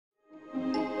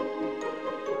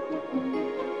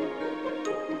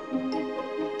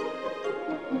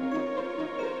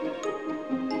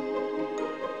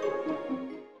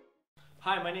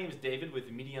name is David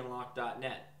with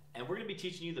MediaUnlocked.net, and we're going to be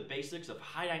teaching you the basics of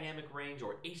high dynamic range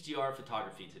or HDR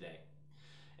photography today.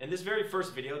 In this very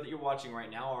first video that you're watching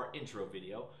right now, our intro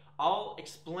video, I'll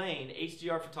explain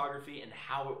HDR photography and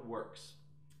how it works.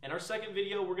 In our second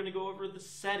video, we're going to go over the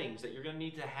settings that you're going to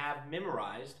need to have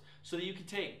memorized so that you can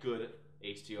take good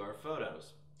HDR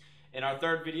photos. In our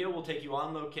third video, we'll take you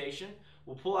on location.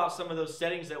 We'll pull out some of those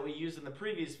settings that we used in the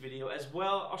previous video. As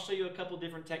well, I'll show you a couple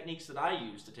different techniques that I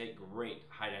use to take great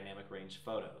high dynamic range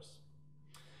photos.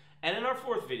 And in our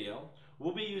fourth video,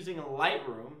 we'll be using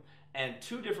Lightroom and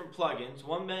two different plugins,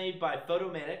 one made by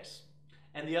Photomedics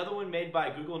and the other one made by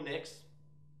Google Nix.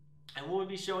 And we'll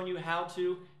be showing you how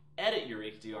to edit your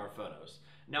HDR photos.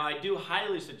 Now, I do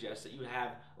highly suggest that you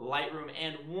have Lightroom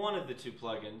and one of the two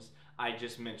plugins I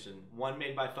just mentioned, one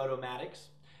made by Photomedics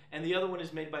and the other one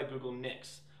is made by Google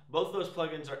Nix. Both of those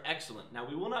plugins are excellent. Now,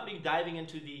 we will not be diving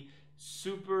into the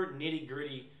super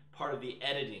nitty-gritty part of the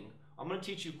editing. I'm going to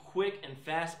teach you quick and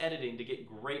fast editing to get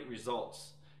great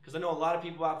results, because I know a lot of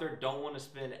people out there don't want to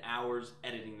spend hours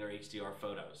editing their HDR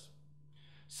photos.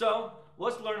 So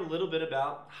let's learn a little bit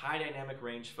about high dynamic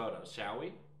range photos, shall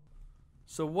we?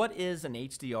 So what is an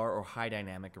HDR or high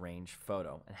dynamic range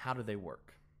photo, and how do they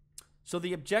work? So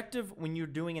the objective when you're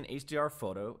doing an HDR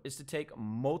photo is to take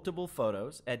multiple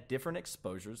photos at different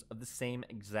exposures of the same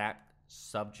exact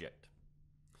subject.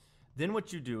 Then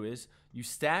what you do is you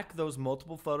stack those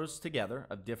multiple photos together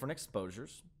of different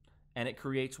exposures, and it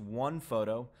creates one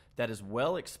photo that is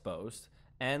well exposed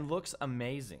and looks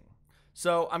amazing.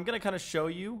 So I'm going to kind of show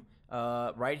you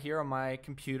right here on my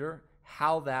computer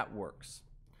how that works.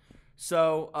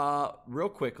 So real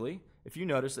quickly, if you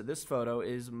notice that this photo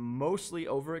is mostly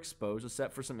overexposed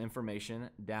except for some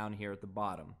information down here at the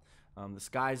bottom. The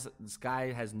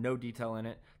sky has no detail in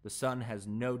it, the sun has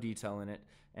no detail in it,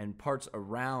 and parts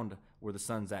around where the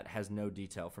sun's at has no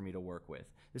detail for me to work with.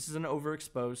 This is an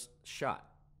overexposed shot.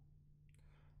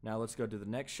 Now let's go to the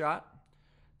next shot.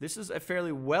 This is a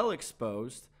fairly well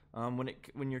exposed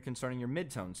when you're concerning your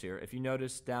midtones here. If you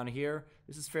notice down here,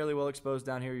 this is fairly well exposed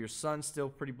down here. Your sun's still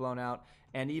pretty blown out,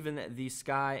 and even the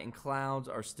sky and clouds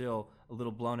are still a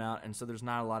little blown out, and so there's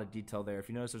not a lot of detail there. If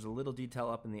you notice, there's a little detail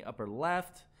up in the upper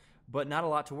left, but not a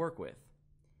lot to work with.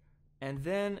 And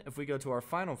then if we go to our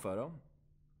final photo,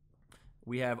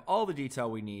 we have all the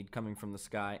detail we need coming from the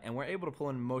sky, and we're able to pull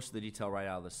in most of the detail right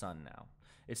out of the sun now.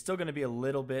 It's still going to be a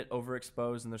little bit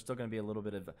overexposed, and there's still going to be a little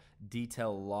bit of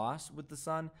detail loss with the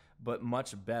sun, but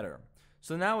much better.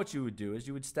 So now what you would do is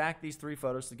you would stack these three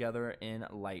photos together in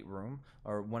Lightroom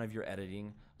or one of your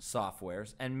editing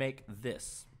softwares and make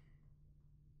this.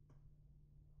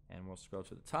 And we'll scroll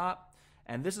to the top.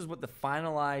 And this is what the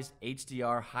finalized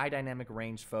HDR high dynamic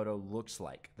range photo looks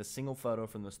like. The single photo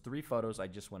from those three photos I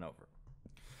just went over.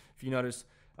 If you notice,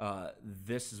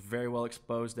 this is very well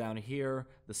exposed down here.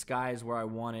 The sky is where I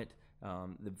want it.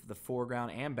 The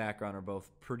foreground and background are both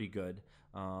pretty good.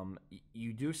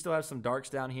 You do still have some darks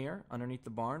down here underneath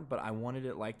the barn, but I wanted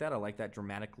it like that. I like that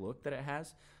dramatic look that it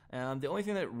has. The only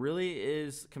thing that really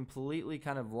is completely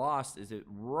kind of lost is it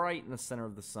right in the center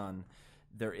of the sun.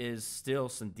 There is still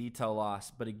some detail loss,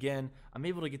 but again, I'm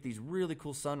able to get these really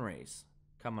cool sun rays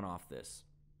coming off this.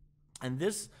 And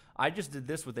this, I just did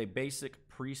this with a basic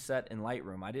preset in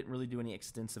Lightroom. I didn't really do any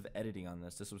extensive editing on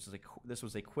this. This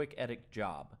was a quick edit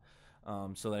job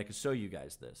so that I could show you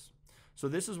guys this. So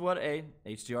this is what a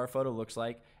HDR photo looks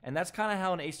like, and that's kind of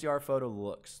how an HDR photo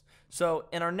looks. So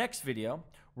in our next video,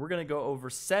 we're going to go over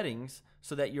settings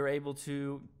so that you're able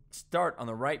to start on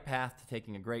the right path to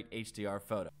taking a great HDR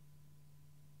photo.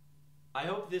 I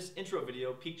hope this intro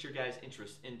video piqued your guys'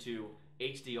 interest into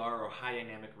HDR or high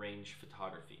dynamic range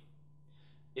photography.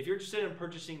 If you're interested in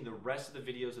purchasing the rest of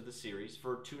the videos of the series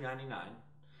for $2.99,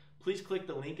 please click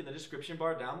the link in the description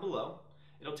bar down below.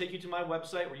 It'll take you to my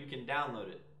website where you can download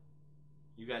it.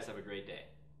 You guys have a great day.